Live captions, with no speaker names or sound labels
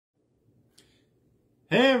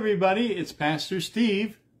Hey everybody, it's Pastor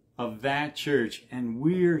Steve of That Church, and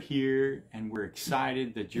we're here and we're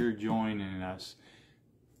excited that you're joining us.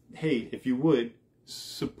 Hey, if you would,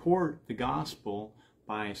 support the gospel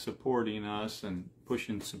by supporting us and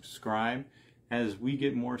pushing subscribe. As we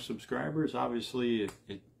get more subscribers, obviously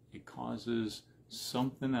it causes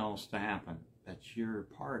something else to happen that you're a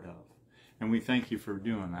part of. And we thank you for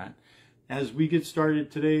doing that. As we get started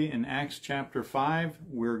today in Acts chapter 5,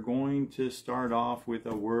 we're going to start off with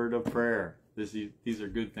a word of prayer. These are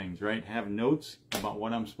good things, right? Have notes about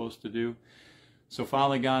what I'm supposed to do. So,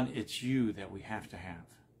 Father God, it's you that we have to have.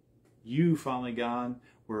 You, Father God,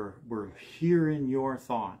 we're hearing your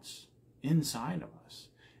thoughts inside of us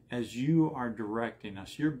as you are directing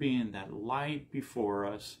us. You're being that light before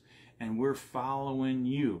us, and we're following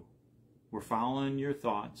you. We're following your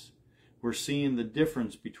thoughts. We're seeing the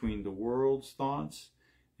difference between the world's thoughts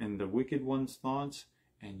and the wicked one's thoughts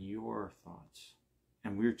and your thoughts.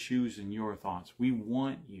 And we're choosing your thoughts. We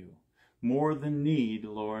want you. More than need,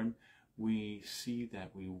 Lord, we see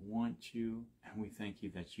that we want you, and we thank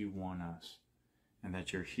you that you want us and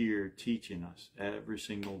that you're here teaching us every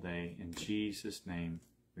single day. In Jesus' name,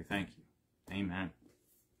 we thank you. Amen.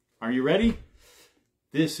 Are you ready?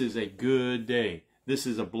 This is a good day. This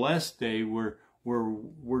is a blessed day. We're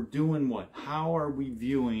doing what? How are we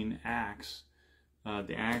viewing Acts?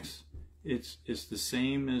 The Acts, it's the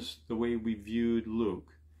same as the way we viewed Luke.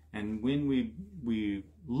 And when we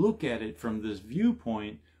look at it from this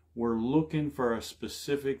viewpoint, we're looking for a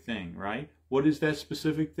specific thing, right? What is that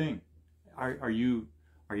specific thing? Are you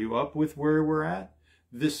up with where we're at?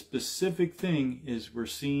 This specific thing is we're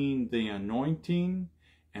seeing the anointing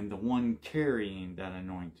and the one carrying that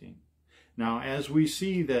anointing. Now, as we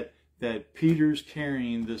see that Peter's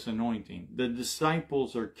carrying this anointing, the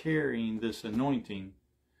disciples are carrying this anointing,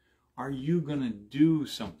 are you going to do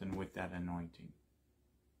something with that anointing?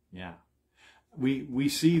 Yeah. We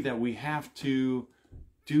see that we have to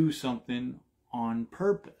do something on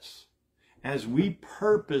purpose. As we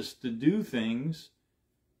purpose to do things,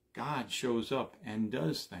 God shows up and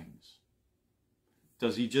does things.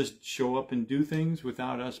 Does he just show up and do things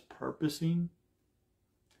without us purposing?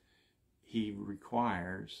 He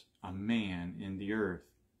requires a man in the earth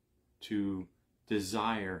to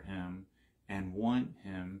desire him and want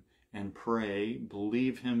him and pray,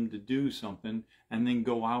 believe him to do something, and then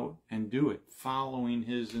go out and do it, following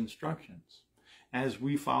his instructions. As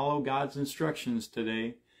we follow God's instructions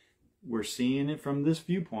today, we're seeing it from this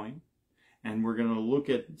viewpoint, and we're going to look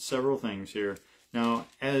at several things here. Now,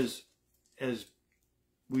 as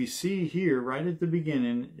we see here right at the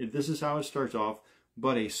beginning, this is how it starts off.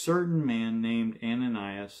 But a certain man named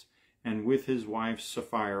Ananias, and with his wife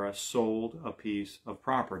Sapphira, sold a piece of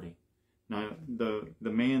property. Now, the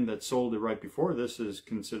man that sold it right before this is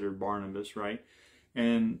considered Barnabas, right?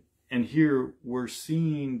 And here we're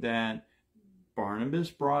seeing that Barnabas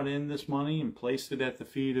brought in this money and placed it at the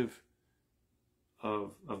feet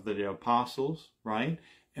of the apostles, right?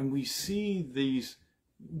 And we see these,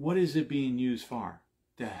 what is it being used for?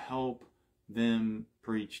 To help them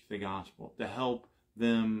preach the gospel, to help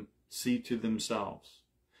them see to themselves.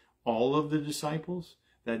 All of the disciples,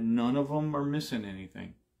 that none of them are missing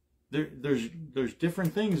anything. There's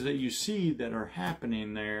different things that you see that are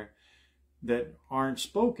happening there that aren't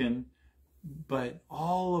spoken, but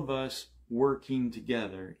all of us working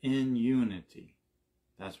together in unity.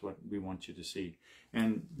 That's what we want you to see.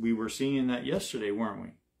 And we were seeing that yesterday, weren't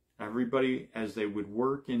we? Everybody, as they would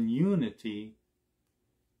work in unity,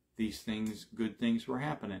 these things, good things were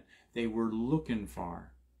happening. They were looking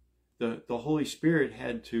for. The Holy Spirit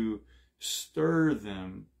had to stir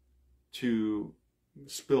them to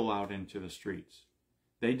spill out into the streets.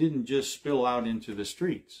 They didn't just spill out into the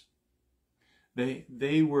streets.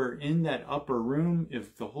 They were in that upper room.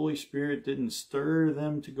 If the Holy Spirit didn't stir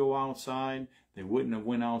them to go outside, they wouldn't have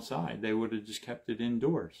went outside. They would have just kept it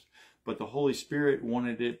indoors. But the Holy Spirit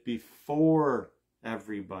wanted it before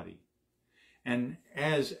everybody. And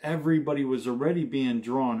as everybody was already being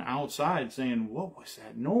drawn outside saying, what was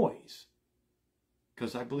that noise?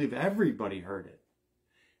 Because I believe everybody heard it.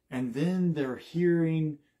 And then they're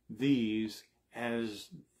hearing these as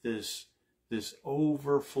this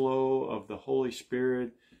overflow of the Holy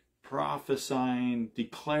Spirit, prophesying,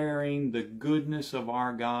 declaring the goodness of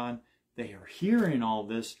our God. They are hearing all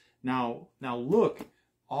this. Now look,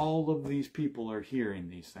 all of these people are hearing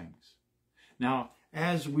these things. Now,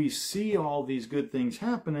 as we see all these good things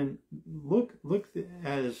happening, look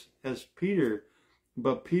as Peter.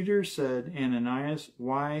 But Peter said, Ananias,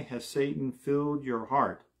 why has Satan filled your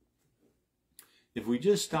heart? If we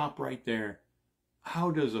just stop right there,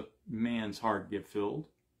 how does a man's heart get filled?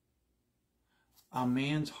 A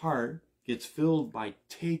man's heart gets filled by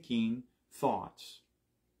taking thoughts.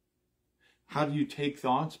 How do you take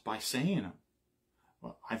thoughts? By saying them.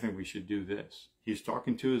 Well, I think we should do this. He's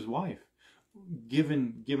talking to his wife,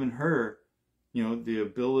 giving her, the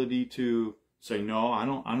ability to say, no, I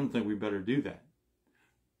don't think we better do that.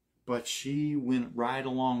 But she went right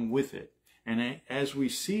along with it. And as we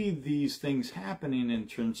see these things happening and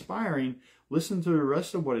transpiring, listen to the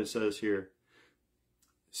rest of what it says here.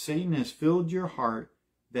 Satan has filled your heart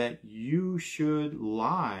that you should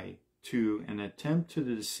lie to and attempt to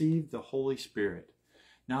deceive the Holy Spirit.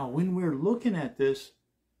 Now, when we're looking at this,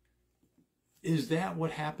 is that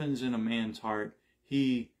what happens in a man's heart?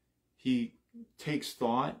 He takes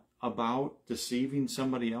thought about deceiving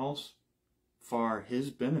somebody else for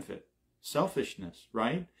his benefit. Selfishness,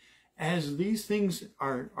 right? As these things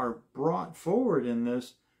are brought forward in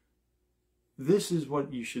this is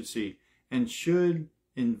what you should see. And should,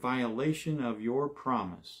 in violation of your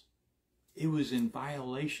promise. It was in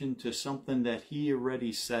violation to something that he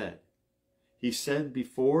already said. He said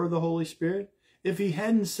before the Holy Spirit. If he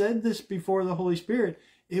hadn't said this before the Holy Spirit,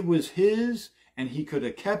 it was his, and he could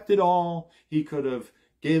have kept it all. He could have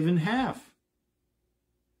given half.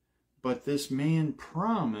 But this man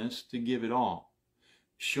promised to give it all,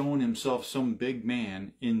 showing himself some big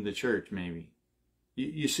man in the church, maybe.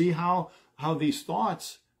 You see how these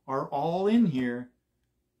thoughts are all in here.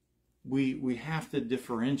 We have to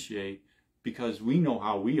differentiate, because we know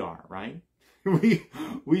how we are, right?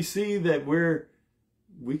 We see that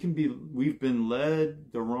we've been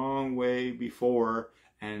led the wrong way before,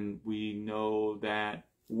 and we know that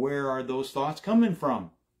where are those thoughts coming from?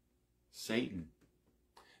 Satan.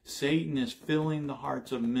 Satan is filling the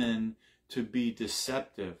hearts of men to be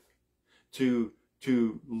deceptive, to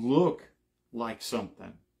look like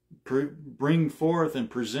something, bring forth and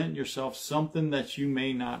present yourself something that you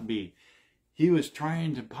may not be. He was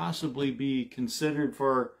trying to possibly be considered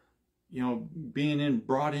for, being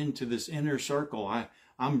brought into this inner circle.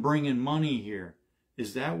 I'm bringing money here.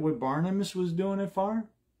 Is that what Barnabas was doing it for?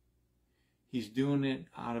 He's doing it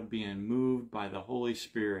out of being moved by the Holy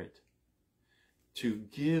Spirit to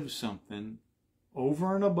give something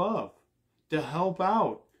over and above, to help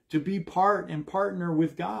out, to be part and partner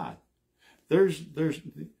with God.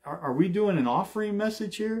 Are we doing an offering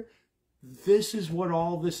message here? This is what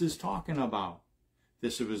all this is talking about.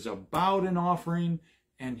 This was about an offering,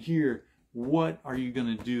 and here, what are you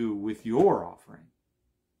going to do with your offering?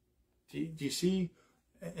 Do you see?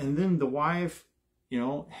 And then the wife,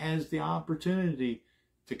 has the opportunity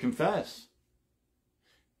to confess.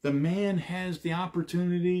 The man has the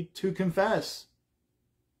opportunity to confess.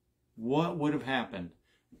 What would have happened?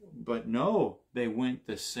 But no, they went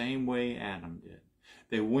the same way Adam did.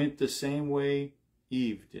 They went the same way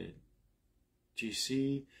Eve did. Do you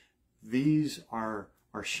see? These are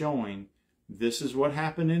showing this is what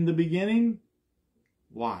happened in the beginning.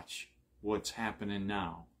 Watch what's happening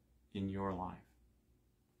now in your life.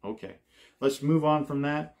 Okay, let's move on from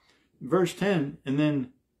that. Verse 10, and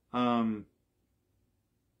then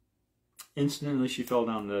instantly she fell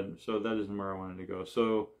down dead. So that isn't where I wanted to go.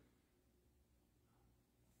 So,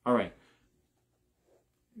 all right.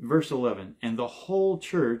 Verse 11, and the whole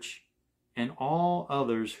church and all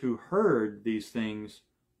others who heard these things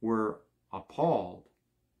were appalled.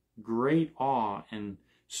 Great awe and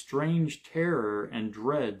strange terror and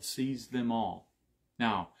dread seized them all.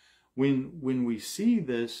 Now, when we see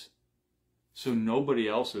this, so nobody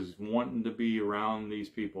else is wanting to be around these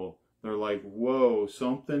people. They're like, whoa,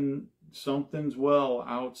 something's well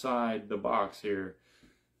outside the box here.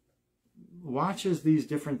 Watch as these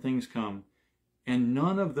different things come. And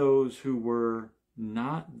none of those who were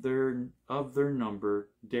not of their number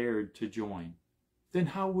dared to join. Then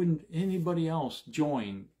how wouldn't anybody else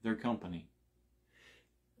join their company?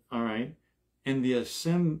 All right. And the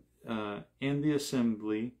assembly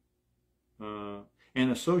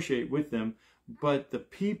and associate with them, but the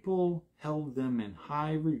people held them in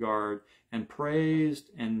high regard and praised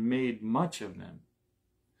and made much of them.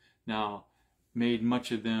 Now, made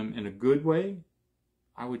much of them in a good way?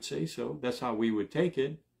 I would say so. That's how we would take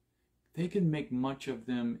it. They can make much of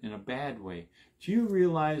them in a bad way. Do you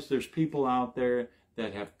realize there's people out there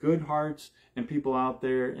that have good hearts and people out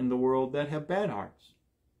there in the world that have bad hearts?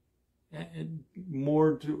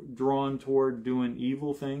 More drawn toward doing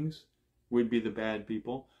evil things would be the bad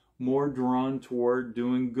people. More drawn toward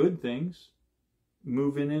doing good things,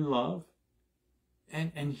 moving in love.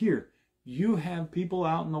 And here, you have people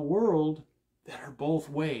out in the world that are both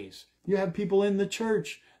ways. You have people in the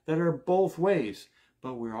church that are both ways.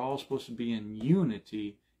 But we're all supposed to be in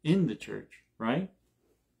unity in the church, right?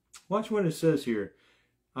 Watch what it says here.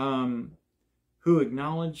 who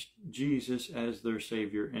acknowledged Jesus as their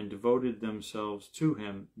Savior and devoted themselves to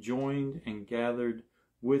him, joined and gathered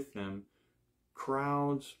with them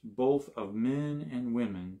crowds both of men and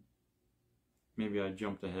women. Maybe I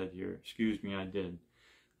jumped ahead here. Excuse me, I did.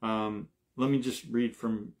 Let me just read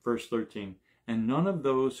from verse 13. And none of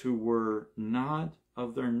those who were not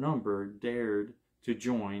of their number dared to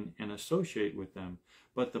join and associate with them,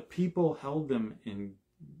 but the people held them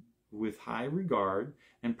with high regard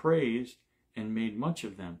and praised and made much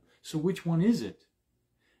of them. So which one is it?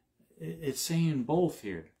 It's saying both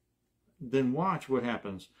here. Then watch what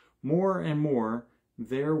happens. More and more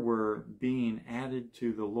there were being added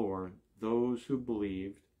to the Lord those who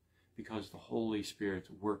believed, because the Holy Spirit's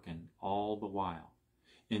working all the while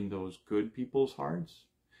in those good people's hearts,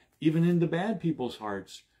 even in the bad people's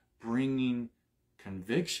hearts, bringing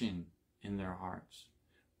conviction in their hearts,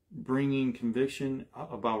 bringing conviction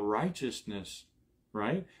about righteousness,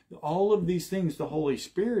 right? All of these things the Holy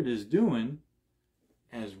Spirit is doing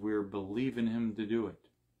as we're believing him to do it.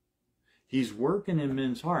 He's working in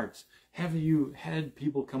men's hearts. Have you had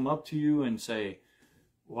people come up to you and say,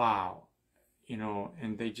 wow, you know,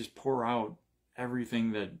 and they just pour out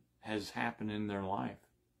everything that has happened in their life?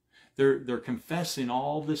 They're confessing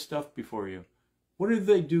all this stuff before you. What do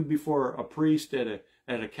they do before a priest at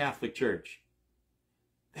a Catholic church?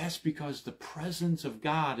 That's because the presence of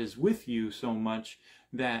God is with you so much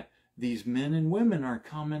that these men and women are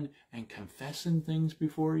coming and confessing things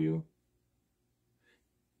before you.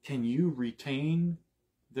 Can you retain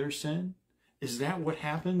their sin? Is that what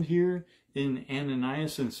happened here in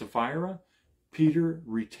Ananias and Sapphira? Peter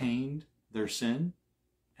retained their sin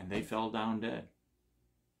and they fell down dead.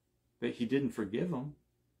 But he didn't forgive them.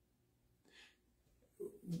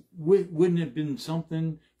 Wouldn't it have been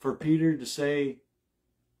something for Peter to say,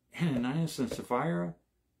 Ananias and Sapphira,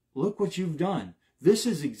 look what you've done. This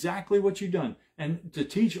is exactly what you've done. And to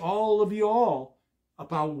teach all of you all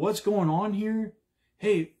about what's going on here.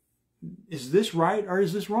 Hey, is this right or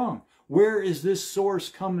is this wrong? Where is this source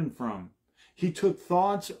coming from? He took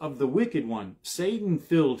thoughts of the wicked one. Satan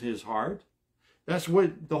filled his heart. That's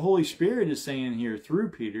what the Holy Spirit is saying here through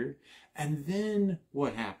Peter. And then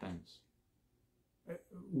what happens?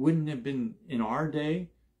 Wouldn't it have been in our day?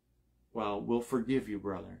 Well, we'll forgive you,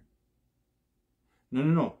 brother.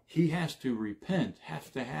 No. He has to repent, has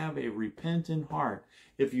to have a repentant heart.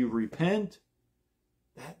 If you repent,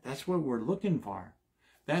 that's what we're looking for.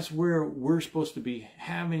 That's where we're supposed to be,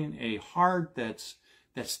 having a heart that's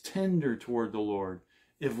tender toward the Lord.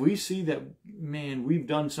 If we see that, man, we've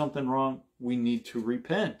done something wrong, we need to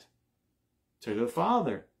repent to the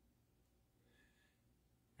Father.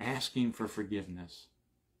 Asking for forgiveness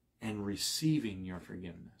and receiving your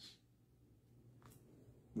forgiveness.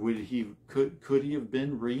 Could he have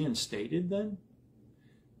been reinstated then?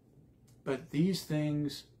 But these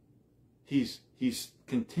things, he's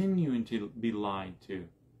continuing to be lied to.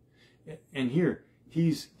 And here,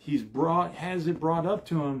 has it brought up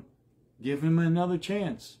to him, give him another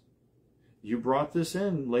chance. You brought this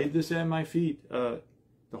in, laid this at my feet. The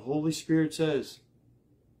Holy Spirit says,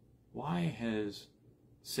 why has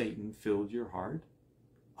Satan filled your heart?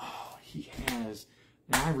 Oh, he has.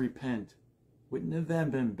 And I repent. Wouldn't that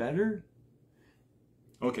have been better?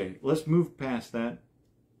 Okay, let's move past that.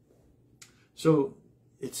 So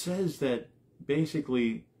it says that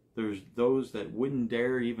basically there's those that wouldn't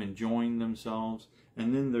dare even join themselves.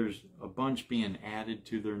 And then there's a bunch being added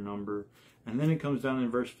to their number. And then it comes down in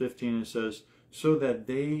verse 15 and it says, so that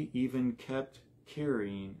they even kept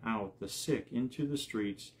carrying out the sick into the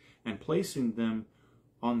streets and placing them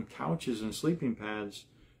on couches and sleeping pads,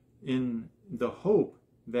 in the hope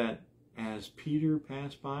that as Peter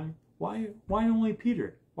passed by. Why only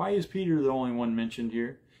Peter? Why is Peter the only one mentioned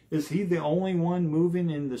here? Is he the only one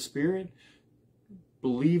moving in the Spirit,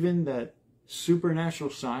 believing that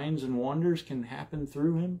supernatural signs and wonders can happen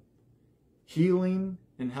through him? Healing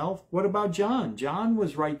and health? What about John? John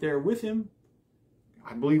was right there with him.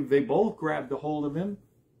 I believe they both grabbed a hold of him.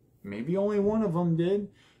 Maybe only one of them did.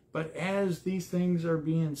 But as these things are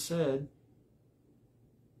being said,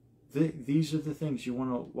 these are the things you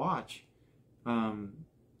want to watch.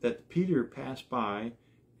 That Peter passed by,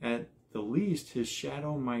 at the least his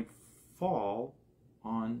shadow might fall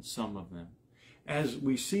on some of them. As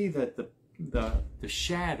we see that the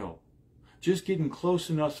shadow, just getting close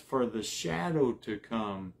enough for the shadow to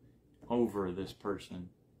come over this person,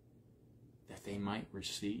 that they might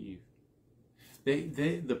receive.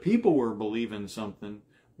 The people were believing something.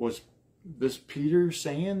 Was this Peter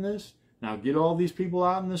saying this? Now get all these people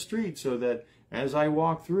out in the street so that as I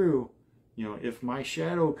walk through, you know, if my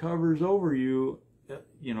shadow covers over you,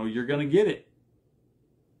 you know, you're going to get it.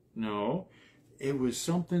 No, It was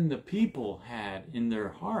something the people had in their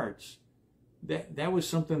hearts. That was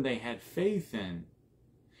something they had faith in.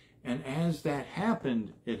 And as that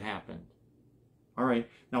happened, it happened. All right,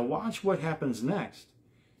 now watch what happens next.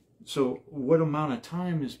 So what amount of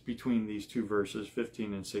time is between these two verses,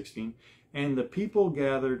 15 and 16? And the people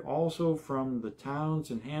gathered also from the towns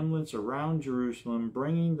and hamlets around Jerusalem,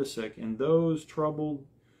 bringing the sick and those troubled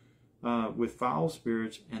with foul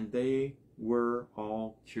spirits, and they were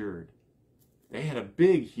all cured. They had a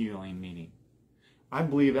big healing meeting. I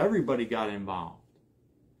believe everybody got involved.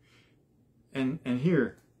 And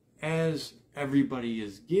here, as everybody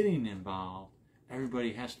is getting involved,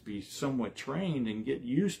 everybody has to be somewhat trained and get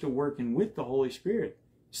used to working with the Holy Spirit.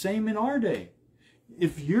 Same in our day.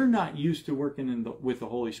 If you're not used to working with the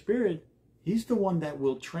Holy Spirit, He's the one that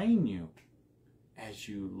will train you as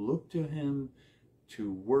you look to Him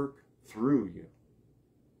to work through you.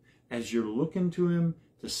 As you're looking to Him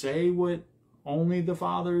to say what only the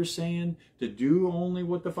Father is saying, to do only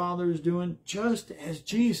what the Father is doing, just as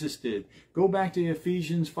Jesus did. Go back to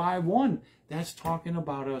Ephesians 5:1. That's talking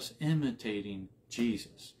about us imitating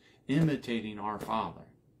Jesus, imitating our Father.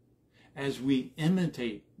 As we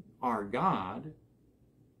imitate our God,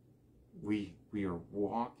 we are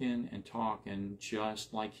walking and talking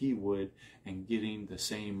just like He would and getting the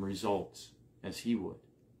same results as He would.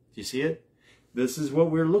 Do you see it? This is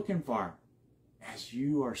what we're looking for. As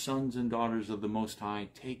you are sons and daughters of the Most High,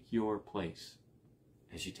 take your place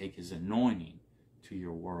as you take His anointing to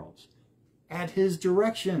your worlds. At His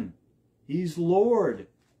direction. He's Lord.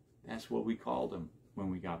 That's what we called Him when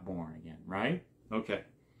we got born again, right? Okay.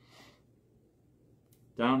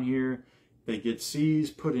 Down here, they get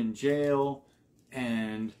seized, put in jail,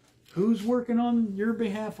 and who's working on your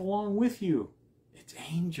behalf along with you? It's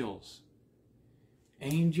angels.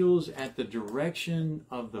 Angels at the direction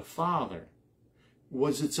of the Father.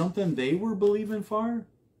 Was it something they were believing for?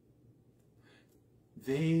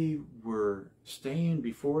 They were staying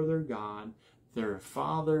before their God. Their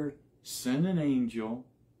Father sent an angel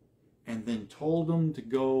and then told them to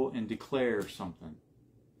go and declare something.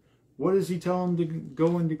 What does He tell them to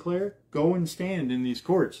go and declare? Go and stand in these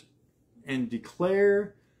courts and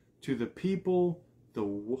declare to the people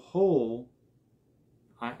the whole,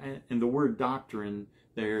 and the word doctrine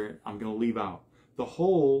there I'm going to leave out, the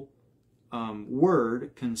whole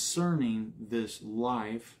word concerning this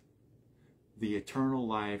life, the eternal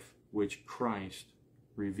life which Christ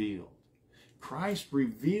revealed. Christ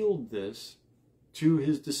revealed this to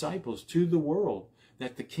His disciples, to the world,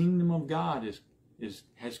 that the kingdom of God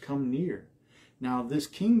has come near. Now this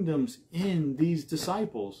kingdom's in these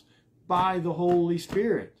disciples by the Holy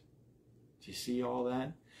Spirit. Do you see all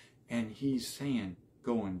that? And He's saying,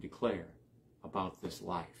 go and declare about this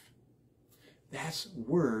life. That's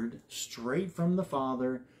word straight from the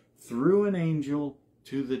Father through an angel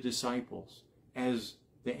to the disciples, as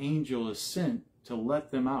the angel is sent to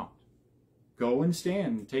let them out. Go and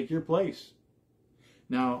stand and take your place.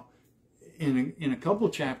 Now, in a couple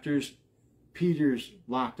chapters, Peter's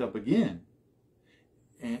locked up again.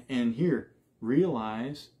 And here,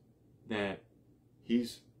 realize that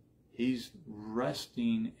he's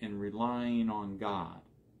resting and relying on God.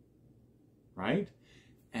 Right?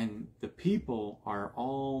 And the people are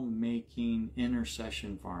all making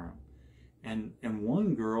intercession for him. And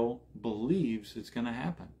one girl believes it's going to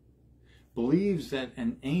happen. Believes that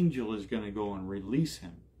an angel is going to go and release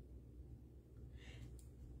him.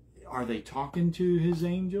 Are they talking to his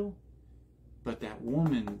angel? But that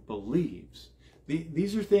woman believes.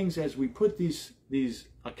 These are things, as we put these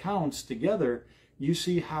accounts together, you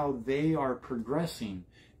see how they are progressing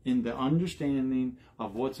in the understanding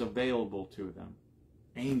of what's available to them.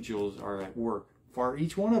 Angels are at work for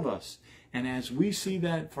each one of us. And as we see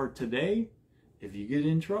that for today, if you get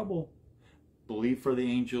in trouble, believe for the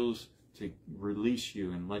angels to release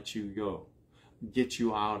you and let you go, get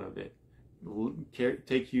you out of it,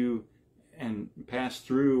 take you and pass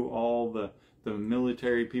through all the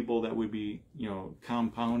military people that would be,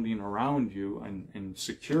 compounding around you and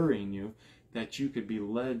securing you, that you could be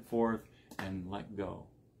led forth and let go.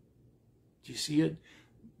 Do you see it?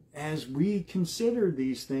 As we consider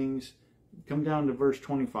these things, come down to verse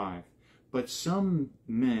 25. But some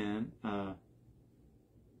man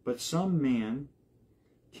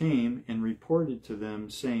came and reported to them,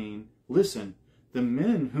 saying, listen, the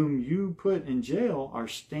men whom you put in jail are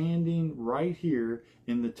standing right here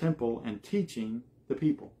in the temple and teaching the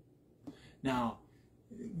people. Now,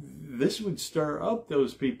 this would stir up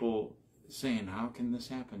those people saying, how can this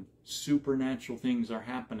happen? Supernatural things are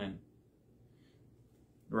happening.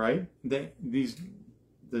 Right? The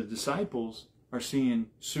disciples are seeing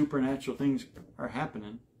supernatural things are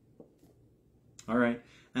happening. All right.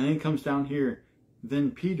 And then it comes down here.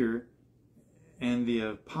 Then Peter and the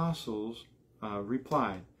apostles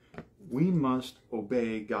replied, "We must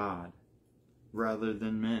obey God rather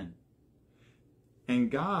than men. And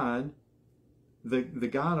God, the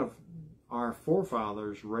God of our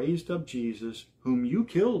forefathers, raised up Jesus, whom you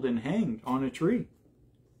killed and hanged on a tree."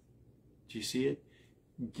 Do you see it?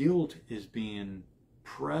 Guilt is being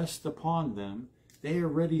pressed upon them. They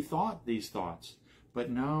already thought these thoughts. But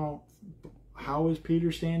now, how is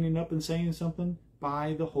Peter standing up and saying something?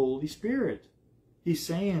 By the Holy Spirit. He's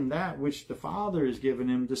saying that which the Father has given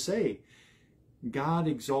him to say. God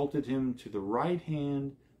exalted him to the right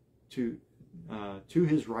hand, to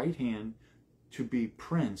his right hand, to be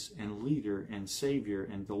prince and leader and savior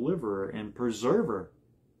and deliverer and preserver,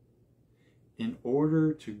 in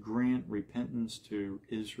order to grant repentance to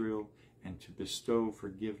Israel and to bestow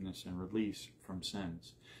forgiveness and release from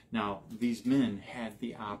sins. Now, these men had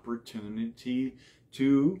the opportunity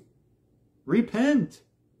to repent.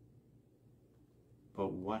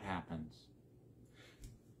 But what happens?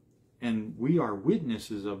 And we are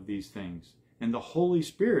witnesses of these things. And the Holy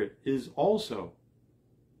Spirit is also.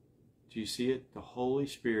 Do you see it? The Holy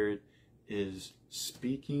Spirit is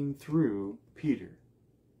speaking through Peter.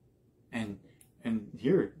 And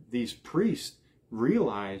here, these priests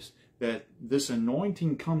realize that this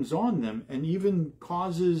anointing comes on them and even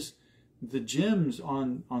causes the gems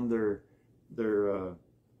on their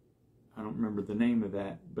I don't remember the name of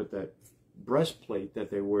that, but that breastplate that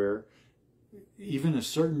they wear, even a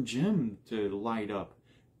certain gem to light up,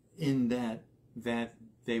 in that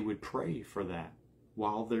they would pray for that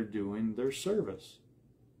while they're doing their service.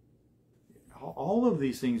 All of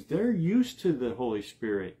these things, they're used to the Holy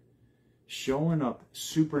Spirit showing up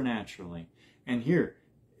supernaturally. And here,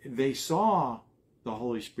 they saw the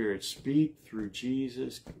Holy Spirit speak through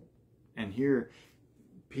Jesus. And here,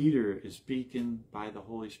 Peter is speaking by the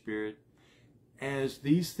Holy Spirit. As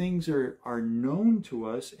these things are known to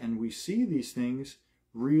us and we see these things,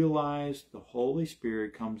 realize the Holy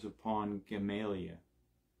Spirit comes upon Gamaliel,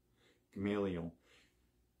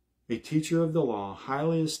 a teacher of the law,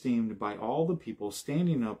 highly esteemed by all the people,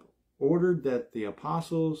 standing up, ordered that the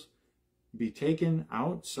apostles be taken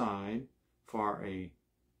outside for a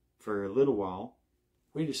little while.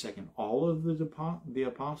 Wait a second, all of the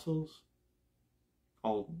apostles?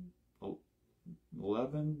 All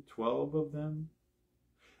 11, 12 of them?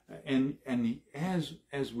 And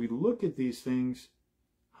as we look at these things,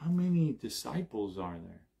 how many disciples are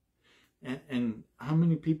there? And how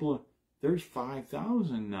many people? There's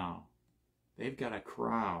 5,000 now. They've got a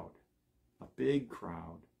crowd, a big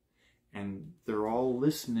crowd. And they're all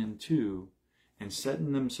listening to and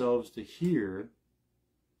setting themselves to hear.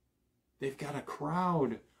 They've got a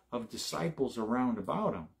crowd of disciples around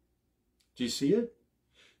about them. Do you see it?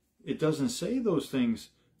 It doesn't say those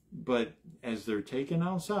things, but as they're taken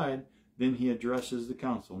outside, then he addresses the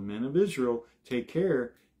council. Men of Israel, take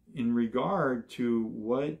care in regard to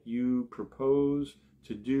what you propose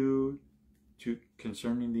to do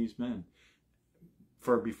concerning these men.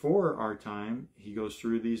 For before our time, he goes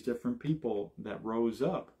through these different people that rose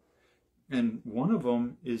up. And one of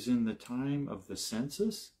them is in the time of the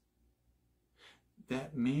census.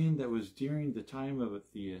 That man that was during the time of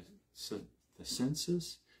the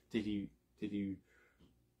census, did he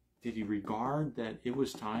regard that it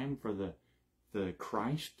was time for the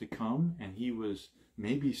Christ to come, and he was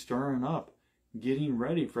maybe stirring up, getting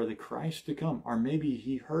ready for the Christ to come? Or maybe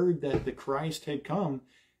he heard that the Christ had come,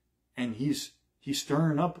 and he's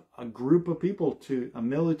stirring up a group of people, to a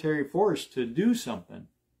military force, to do something.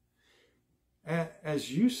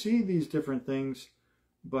 As you see these different things,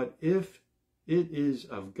 but if it is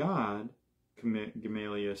of God,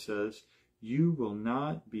 Gamaliel says, you will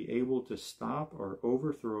not be able to stop or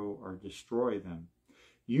overthrow or destroy them.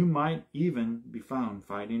 You might even be found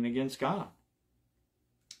fighting against God.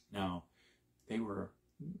 Now, they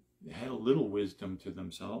had a little wisdom to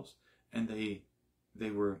themselves, and they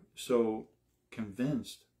were so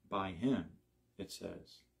convinced by him, it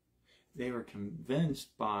says. They were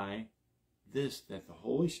convinced by this that the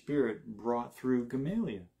Holy Spirit brought through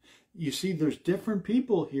Gamaliel. You see, there's different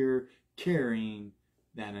people here carrying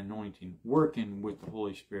that anointing, working with the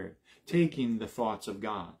Holy Spirit, taking the thoughts of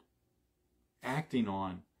God, acting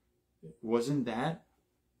on. Wasn't that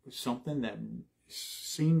something that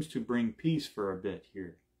seems to bring peace for a bit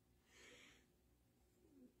here?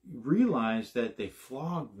 Realize that they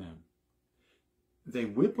flog them, they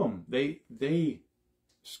whip them, they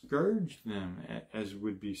scourge them, as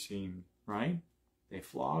would be seen, right? They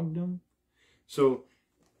flogged them. So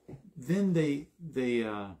then they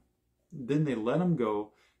let them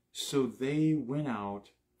go. So they went out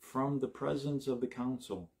from the presence of the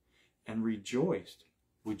council and rejoiced.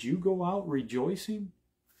 Would you go out rejoicing?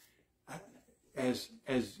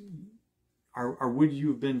 Or would you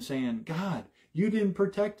have been saying, God, you didn't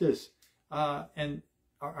protect us? Or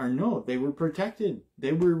no, they were protected.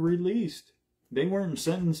 They were released. They weren't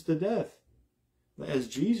sentenced to death as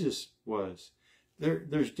Jesus was.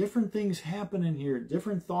 There's different things happening here,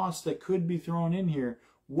 different thoughts that could be thrown in here.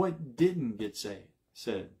 What didn't get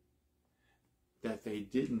said? That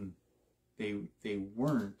they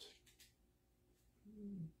weren't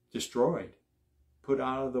destroyed, put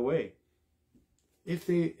out of the way. If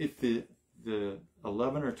the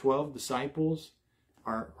 11 or 12 disciples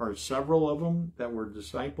are several of them that were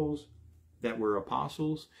disciples, that were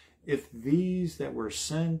apostles, if these that were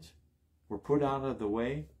sent were put out of the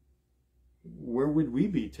way, where would we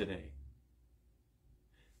be today?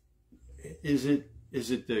 Is it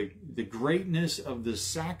the greatness of the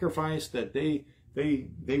sacrifice that they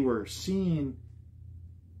were seeing?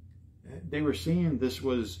 They were seeing this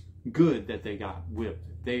was good that they got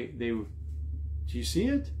whipped. Do you see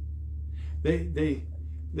it? They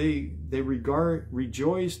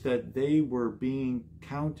rejoiced that they were being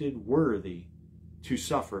counted worthy to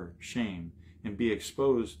suffer shame and be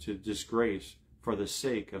exposed to disgrace for the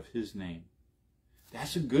sake of his name.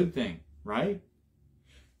 That's a good thing, right?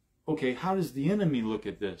 Okay, how does the enemy look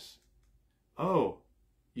at this? Oh,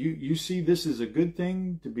 you see this is a good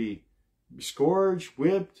thing to be scourged,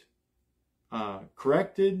 whipped,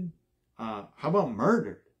 corrected. How about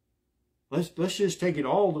murdered? Let's just take it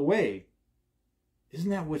all away.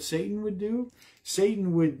 Isn't that what Satan would do?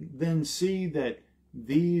 Satan would then see that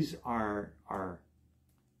these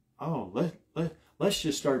let's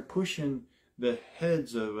just start pushing the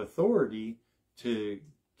heads of authority to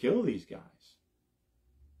kill these guys.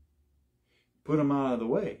 Put them out of the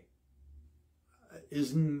way.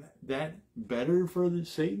 Isn't that better for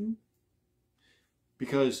Satan?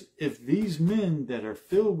 Because if these men that are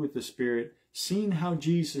filled with the Spirit, seeing how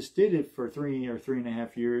Jesus did it for 3 or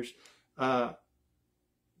 3.5 years,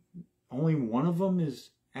 only one of them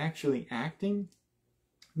is actually acting.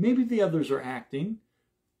 Maybe the others are acting.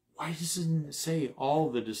 Why doesn't it say all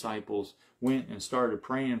the disciples went and started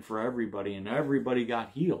praying for everybody and everybody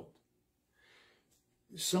got healed?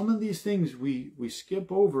 Some of these things we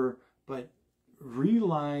skip over, but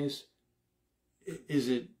realize, is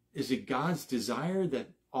it God's desire that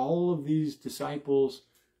all of these disciples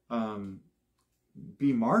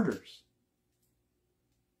be martyrs?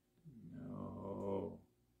 No.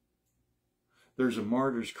 There's a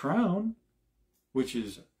martyr's crown, which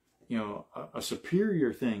is, a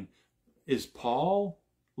superior thing. Is Paul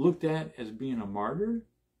looked at as being a martyr?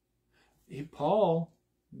 Paul,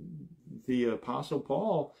 the Apostle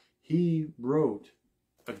Paul, he wrote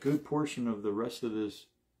a good portion of the rest of this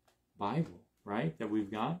Bible, right? That we've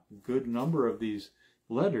got a good number of these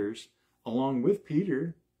letters, along with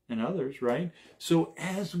Peter and others, right? So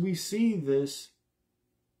as we see this,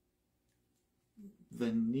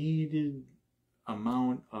 the needed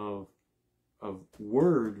amount of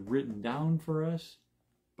word written down for us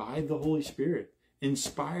by the Holy Spirit,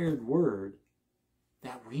 inspired word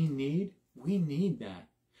that we need that.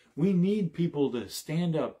 We need people to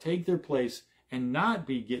stand up, take their place, and not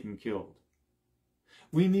be getting killed.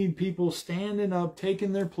 We need people standing up,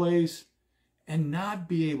 taking their place, and not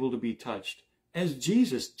be able to be touched. As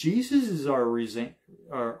Jesus is our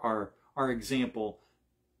example,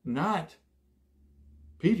 not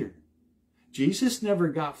Peter. Jesus never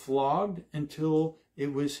got flogged until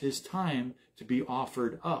it was his time to be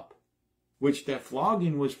offered up, which that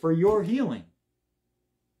flogging was for your healing.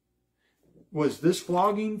 Was this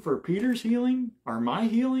flogging for Peter's healing or my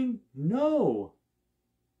healing? No.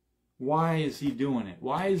 Why is he doing it?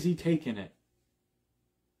 Why is he taking it?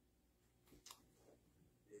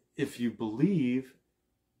 If you believe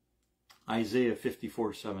Isaiah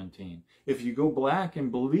 54:17, if you go back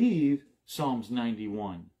and believe Psalms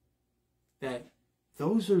 91, that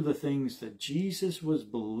those are the things that Jesus was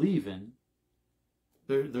believing.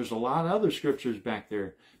 There's a lot of other scriptures back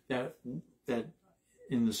there that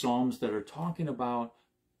in the Psalms that are talking about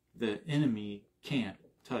the enemy can't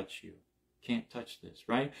touch you, can't touch this,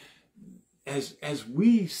 right? As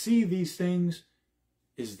we see these things,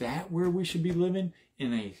 is that where we should be living?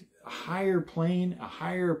 In a higher plane, a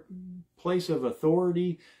higher place of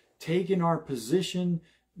authority, taking our position,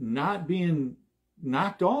 not being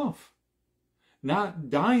knocked off, not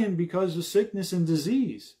dying because of sickness and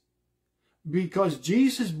disease. Because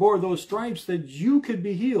Jesus bore those stripes that you could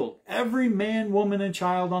be healed. Every man, woman, and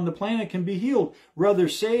child on the planet can be healed, whether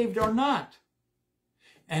saved or not.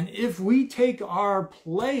 And if we take our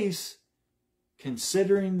place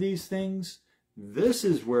considering these things, This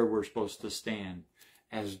is where we're supposed to stand.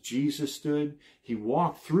 As Jesus stood, he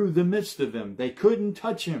walked through the midst of them. They couldn't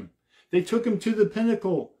touch him. They took him to the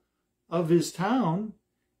pinnacle of his town,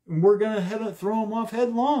 and we're going to throw him off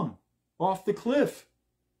headlong, off the cliff.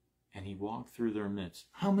 And he walked through their midst.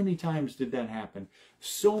 How many times did that happen?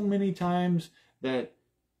 So many times that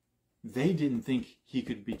they didn't think he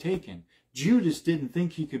could be taken. Judas didn't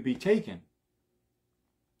think he could be taken.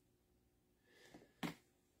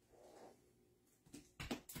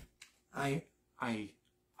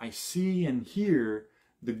 I see and hear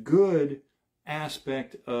the good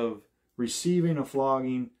aspect of receiving a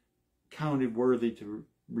flogging, counted worthy to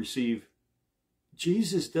receive.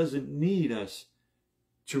 Jesus doesn't need us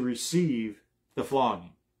to receive the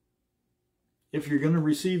flogging. If you're going to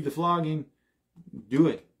receive the flogging, do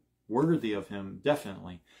it. Worthy of him,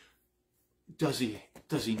 definitely. Does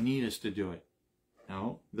he need us to do it?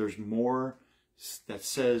 No. There's more that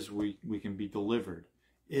says we can be delivered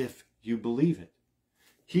if you believe it.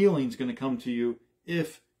 Healing's going to come to you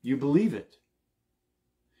if you believe it.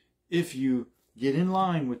 If you get in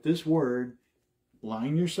line with this word,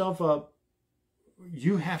 line yourself up,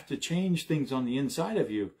 you have to change things on the inside of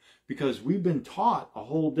you, because we've been taught a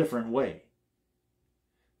whole different way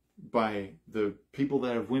by the people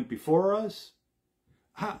that have went before us.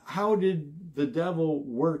 How did the devil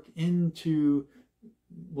work into,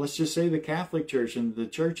 let's just say, the Catholic Church and the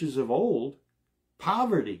churches of old?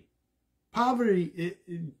 Poverty. Poverty,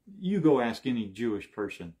 you go ask any Jewish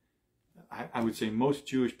person. I would say most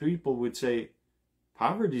Jewish people would say,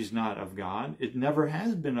 poverty is not of God. It never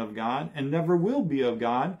has been of God and never will be of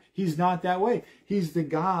God. He's not that way. He's the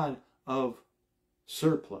God of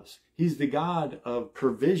surplus. He's the God of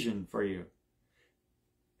provision for you.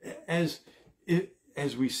 As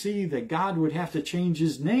we see that God would have to change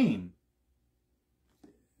his name,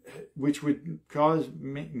 which would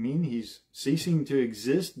mean he's ceasing to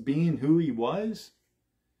exist, being who he was,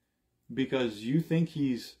 because you think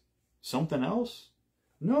he's something else?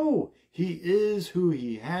 No, he is who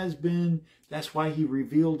he has been. That's why he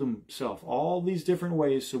revealed himself all these different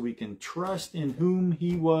ways, so we can trust in whom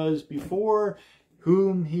he was before,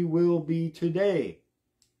 whom he will be today.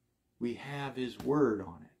 We have his word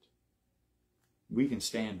on it. We can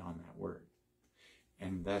stand on that word.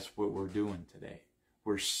 And that's what we're doing today.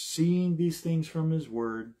 We're seeing these things from his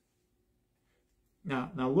word. Now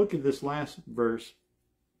look at this last verse.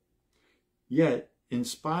 Yet, in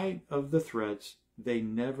spite of the threats, they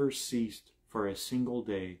never ceased for a single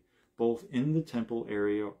day, both in the temple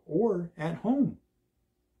area or at home.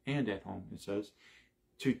 And at home, it says,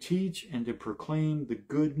 to teach and to proclaim the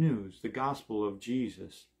good news, the gospel of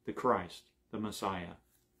Jesus, the Christ, the Messiah.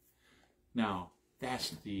 Now, that's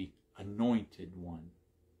the anointed one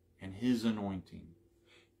and his anointing.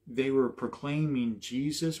 They were proclaiming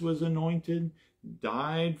Jesus was anointed,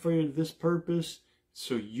 died for this purpose,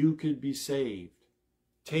 so you could be saved.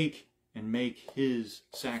 Take and make his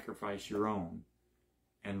sacrifice your own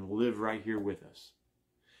and live right here with us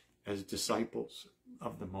as disciples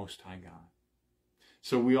of the Most High God.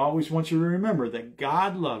 So we always want you to remember that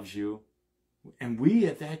God loves you, and we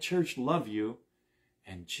at that church love you,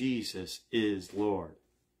 and Jesus is Lord.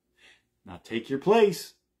 Now take your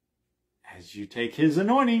place as you take his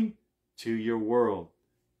anointing to your world,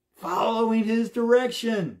 following his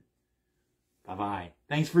direction. Bye-bye.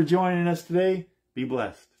 Thanks for joining us today. Be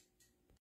blessed.